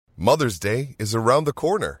Mother's Day is around the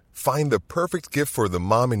corner. Find the perfect gift for the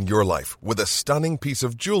mom in your life with a stunning piece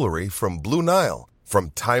of jewelry from Blue Nile.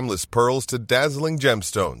 From timeless pearls to dazzling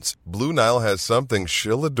gemstones, Blue Nile has something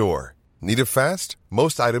she'll adore. Need it fast?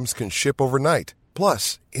 Most items can ship overnight.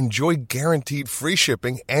 Plus, enjoy guaranteed free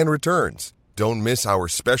shipping and returns. Don't miss our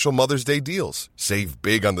special Mother's Day deals. Save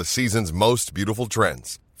big on the season's most beautiful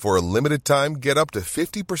trends. For a limited time, get up to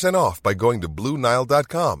 50% off by going to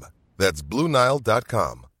BlueNile.com. That's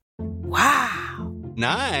BlueNile.com. Wow.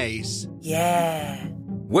 Nice. Yeah.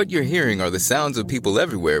 What you're hearing are the sounds of people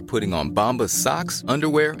everywhere putting on Bombas socks,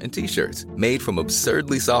 underwear, and T-shirts made from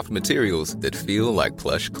absurdly soft materials that feel like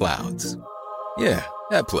plush clouds. Yeah,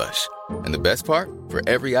 that plush. And the best part? For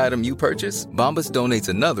every item you purchase, Bombas donates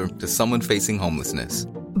another to someone facing homelessness.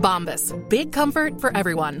 Bombas. Big comfort for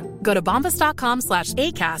everyone. Go to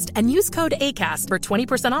bombas.com/ACAST and use code ACAST for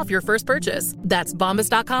 20% off your first purchase. That's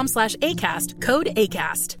bombas.com/ACAST. Code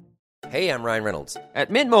ACAST. Hey, I'm Ryan Reynolds. At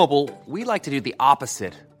Mint Mobile, we like to do the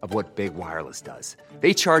opposite of what Big Wireless does.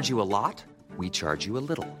 They charge you a lot, we charge you a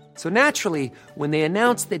little. So naturally, when they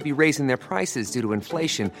announced they'd be raising their prices due to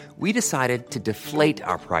inflation, we decided to deflate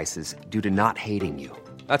our prices due to not hating you.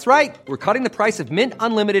 That's right. We're cutting the price of Mint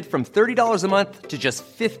Unlimited from $30 a month to just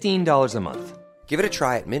 $15 a month. Give it a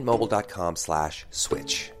try at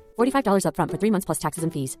mintmobile.com/switch. $45 up front for 3 months plus taxes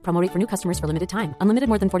and fees. Promo rate for new customers for limited time. Unlimited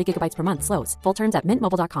more than 40 gigabytes per month. Slows full terms at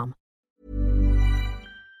mintmobile.com.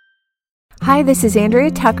 Hi, this is Andrea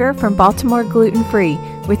Tucker from Baltimore Gluten Free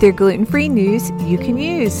with your gluten-free news you can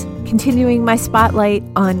use. Continuing my spotlight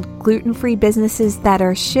on gluten-free businesses that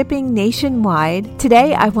are shipping nationwide,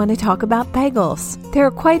 today I want to talk about bagels. There are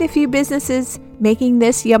quite a few businesses making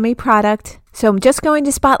this yummy product, so I'm just going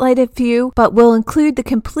to spotlight a few, but we'll include the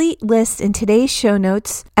complete list in today's show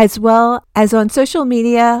notes, as well as on social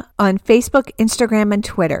media on Facebook, Instagram, and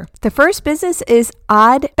Twitter. The first business is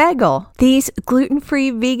Odd Bagel. These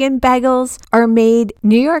gluten-free vegan bagels are made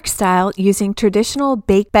New York style using traditional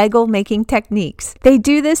baked bagel making techniques. They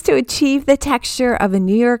do this to achieve the texture of a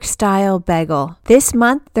New York style bagel. This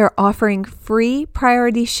month, they're offering free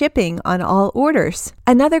priority shipping on all orders.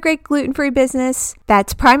 Another great gluten-free business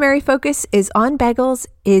that's primary focus is on bagels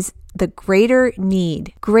is the Greater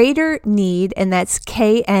Need. Greater Need, and that's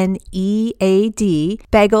KNEAD,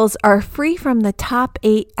 bagels are free from the top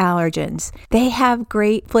 8 allergens. They have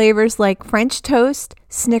great flavors like French toast,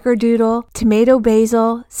 snickerdoodle, tomato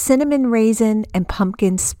basil, cinnamon raisin, and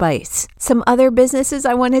pumpkin spice. Some other businesses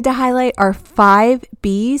I wanted to highlight are 5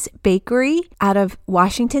 B's Bakery out of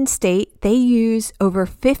Washington State. They use over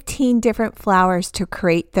 15 different flours to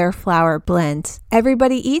create their flour blends.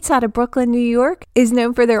 Everybody Eats out of Brooklyn, New York is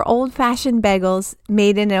known for their old-fashioned bagels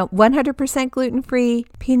made in a 100% gluten-free,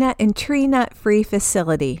 peanut and tree nut-free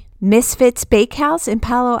facility. Misfits Bakehouse in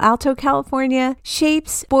Palo Alto, California,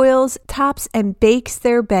 shapes, boils, tops, and bakes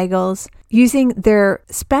their bagels using their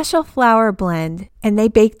special flour blend, and they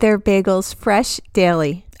bake their bagels fresh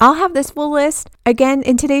daily. I'll have this full list again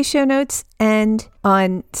in today's show notes and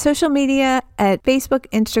on social media at Facebook,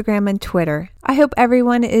 Instagram, and Twitter. I hope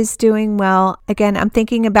everyone is doing well. Again, I'm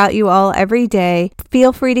thinking about you all every day.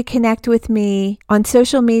 Feel free to connect with me on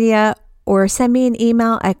social media or send me an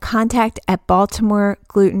email at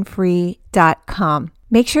contact@baltimoreglutenfree.com.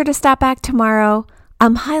 Make sure to stop back tomorrow.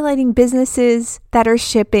 I'm highlighting businesses that are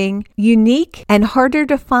shipping unique and harder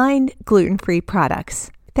to find gluten-free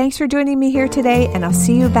products. Thanks for joining me here today, and I'll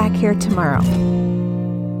see you back here tomorrow.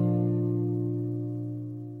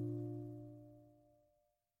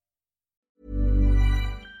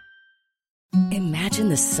 Imagine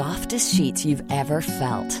the softest sheets you've ever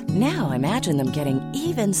felt. Now imagine them getting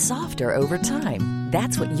even softer over time.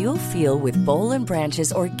 That's what you'll feel with Boll &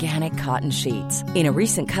 Branch's organic cotton sheets. In a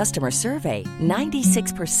recent customer survey,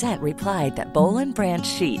 96% replied that Boll & Branch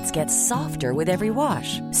sheets get softer with every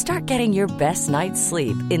wash. Start getting your best night's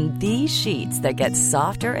sleep in these sheets that get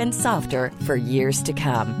softer and softer for years to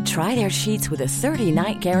come. Try their sheets with a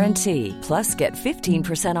 30-night guarantee. Plus, get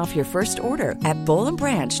 15% off your first order at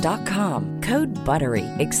bollandbranch.com. Code BUTTERY.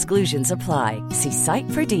 Exclusions apply. See site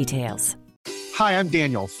for details. Hi, I'm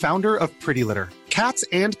Daniel, founder of Pretty Litter. Cats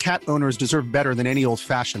and cat owners deserve better than any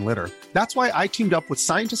old-fashioned litter. That's why I teamed up with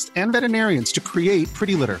scientists and veterinarians to create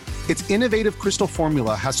Pretty Litter. Its innovative crystal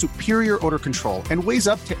formula has superior odor control and weighs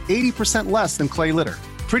up to 80% less than clay litter.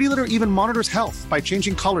 Pretty Litter even monitors health by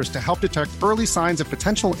changing colors to help detect early signs of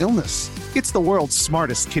potential illness. It's the world's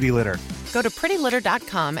smartest kitty litter. Go to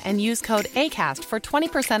prettylitter.com and use code ACAST for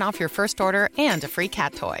 20% off your first order and a free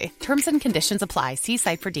cat toy. Terms and conditions apply. See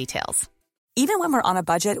site for details. Even when we're on a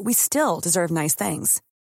budget, we still deserve nice things.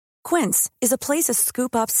 Quince is a place to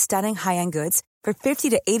scoop up stunning high-end goods for 50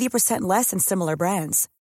 to 80% less than similar brands.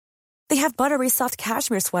 They have buttery soft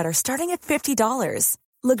cashmere sweaters starting at $50,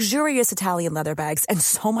 luxurious Italian leather bags, and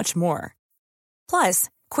so much more. Plus,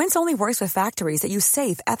 Quince only works with factories that use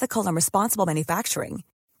safe, ethical, and responsible manufacturing.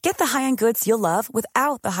 Get the high-end goods you'll love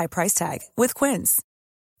without the high price tag with Quince.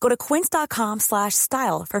 Go to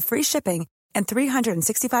quince.com/style for free shipping and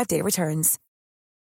 365-day returns.